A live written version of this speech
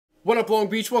What up, Long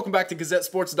Beach? Welcome back to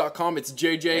GazetteSports.com. It's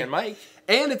JJ. And Mike.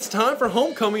 And it's time for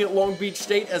homecoming at Long Beach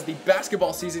State as the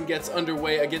basketball season gets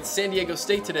underway against San Diego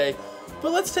State today.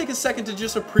 But let's take a second to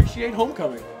just appreciate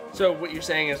homecoming. So what you're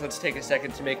saying is let's take a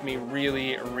second to make me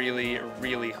really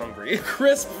hungry.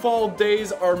 Crisp fall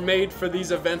days are made for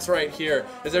these events right here,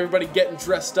 as everybody getting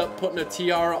dressed up, putting a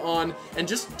tiara on, and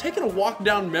just taking a walk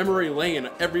down memory lane.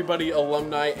 Everybody,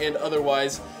 alumni and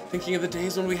otherwise, thinking of the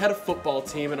days when we had a football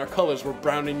team and our colors were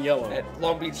brown and yellow. At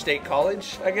Long Beach State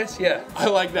College, I guess, yeah. I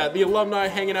like that. The alumni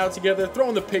hanging out together,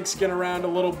 throwing the pigskin around a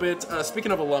little bit.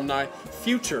 Speaking of alumni,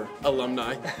 future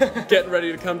alumni, getting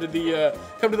ready to come to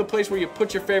the place where you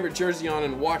put your favorite jersey on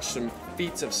and watch some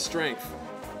feats of strength.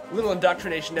 A little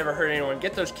indoctrination never hurt anyone.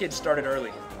 Get those kids started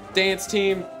early. Dance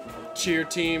team, cheer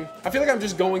team. I feel like I'm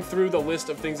just going through the list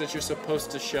of things that you're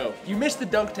supposed to show. You missed the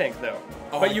dunk tank though.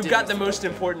 Oh, but you got the most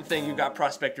important thing. You got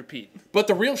Prospector Pete. But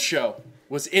the real show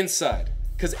was inside.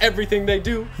 Because everything they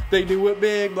do it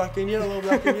big, black and yellow,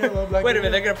 black and yellow, black Wait a and minute,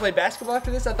 yellow. they're going to play basketball after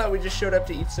this? I thought we just showed up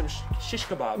to eat some shish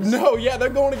kebabs. No, yeah, they're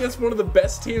going against one of the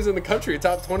best teams in the country, a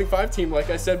top 25 team, like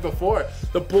I said before.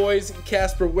 The boys,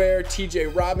 Casper Ware,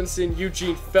 TJ Robinson,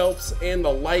 Eugene Phelps, and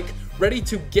the like, ready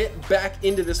to get back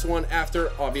into this one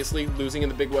after, obviously, losing in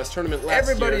the Big West tournament last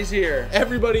year. Everybody's here.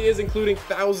 Everybody is, including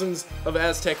thousands of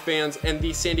Aztec fans and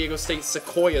the San Diego State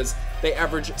Sequoias. They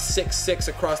average 6'6"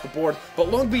 across the board. But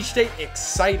Long Beach State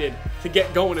excited to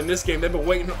get going in this game. They've been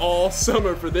waiting all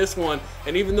summer for this one.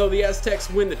 And even though the Aztecs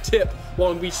win the tip,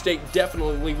 Long Beach State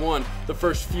definitely won the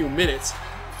first few minutes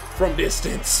from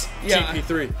distance. Yeah,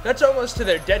 GP3. That's almost to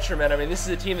their detriment. I mean, this is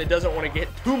a team that doesn't want to get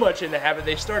too much in the habit.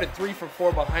 They started 3 for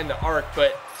 4 behind the arc,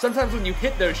 but sometimes when you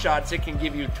hit those shots, it can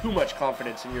give you too much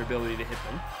confidence in your ability to hit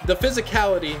them. The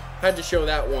physicality had to show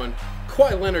that one.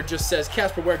 Kawhi Leonard just says,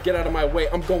 Casper Ware, get out of my way.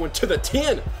 I'm going to the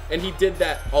 10. And he did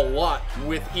that a lot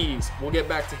with ease. We'll get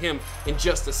back to him in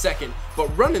just a second. But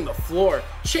running the floor,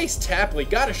 Chase Tapley,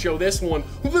 got to show this one.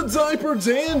 The diaper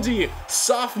dandy,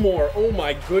 sophomore. Oh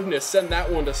my goodness, send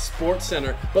that one to Sports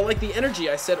Center. But like the energy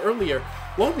I said earlier,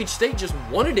 Long Beach State just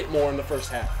wanted it more in the first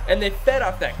half. And they fed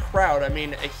off that crowd. I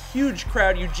mean, a huge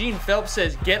crowd. Eugene Phelps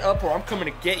says, get up or I'm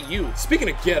coming to get you. Speaking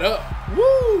of get up,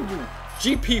 woo!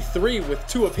 GP3 with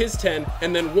 2 of his 10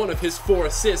 and then 1 of his 4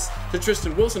 assists to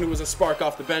Tristan Wilson, who was a spark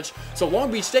off the bench. So Long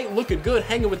Beach State looking good,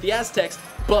 hanging with the Aztecs,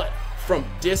 but from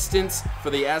distance for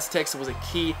the Aztecs, it was a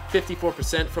key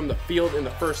 54% from the field in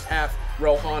the first half.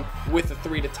 Rohan with the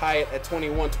 3 to tie it at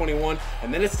 21-21.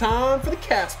 And then it's time for the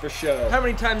Casper Show. How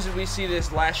many times did we see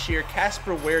this last year?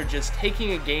 Casper Ware just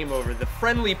taking a game over. The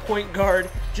friendly point guard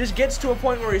just gets to a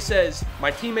point where he says, my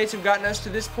teammates have gotten us to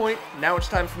this point. Now it's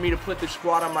time for me to put the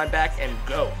squad on my back and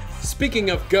go.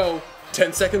 Speaking of go,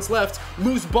 10 seconds left,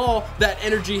 loose ball, that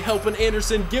energy helping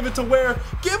Anderson, give it to Ware,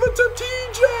 give it to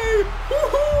TJ,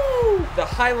 woohoo! The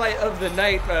highlight of the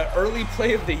night, early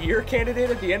play of the year candidate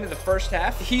at the end of the first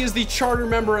half. He is the charter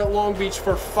member at Long Beach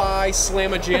for Phi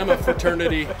Slamma Jamma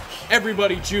fraternity.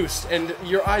 Everybody juiced, and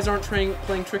your eyes aren't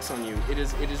playing tricks on you. It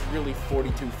is really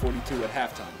 42-42 at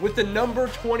halftime. With the number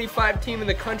 25 team in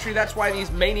the country, that's why these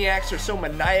maniacs are so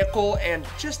maniacal and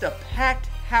just a packed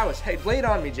house. Hey, lay it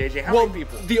on me, JJ. How many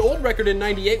people? The old record in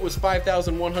 '98 was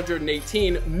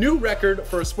 5,118. New record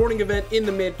for a sporting event in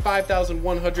the mid,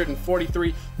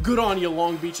 5,143. Good on you,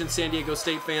 Long Beach and San Diego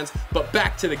State fans. But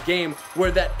back to the game,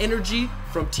 where that energy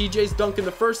from TJ's dunk in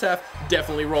the first half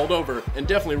definitely rolled over, and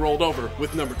definitely rolled over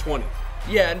with number 20.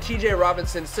 Yeah, and TJ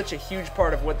Robinson's such a huge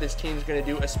part of what this team's going to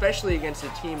do, especially against a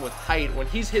team with height. When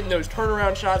he's hitting those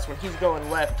turnaround shots, when he's going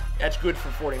left, that's good for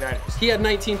 49ers. He had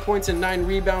 19 points and 9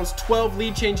 rebounds, 12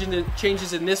 lead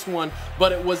changes in this one,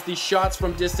 but it was the shots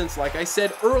from distance. Like I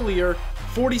said earlier,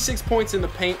 46 points in the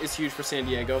paint is huge for San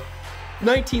Diego.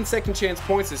 19 second chance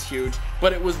points is huge,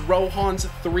 but it was Rohan's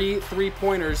 3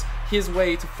 3-pointers, his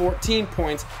way to 14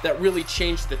 points, that really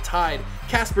changed the tide.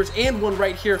 Casper's and one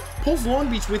right here pulls Long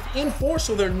Beach within 4,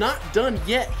 so they're not done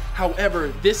yet. However,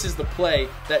 this is the play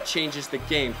that changes the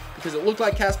game, because it looked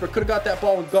like Casper could have got that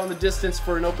ball and gone the distance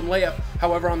for an open layup.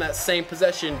 However, on that same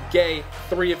possession, Gay,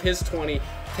 3 of his 20,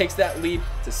 takes that lead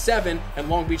to 7, and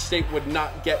Long Beach State would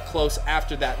not get close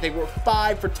after that. They were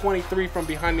 5 for 23 from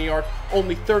behind the arc,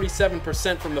 only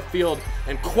 37% from the field,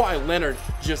 and Kawhi Leonard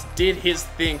just did his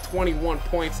thing. 21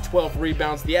 points, 12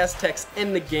 rebounds. The Aztecs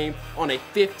end the game on a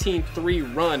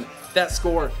 15-3 run. That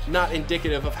score not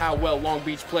indicative of how well Long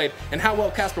Beach played and how well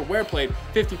Casper Ware played.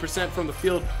 50% from the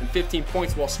field and 15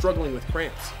 points while struggling with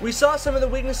cramps. We saw some of the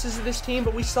weaknesses of this team,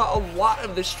 but we saw a lot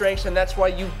of the strengths, and that's why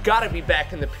you gotta be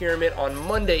back in the Pyramid on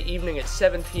Monday evening at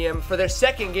 7 p.m. for their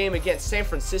second game against San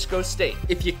Francisco State.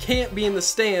 If you can't be in the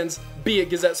stands, be at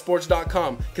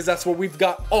GazetteSports.com, because that's where we've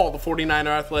got all the 49er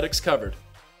athletics covered.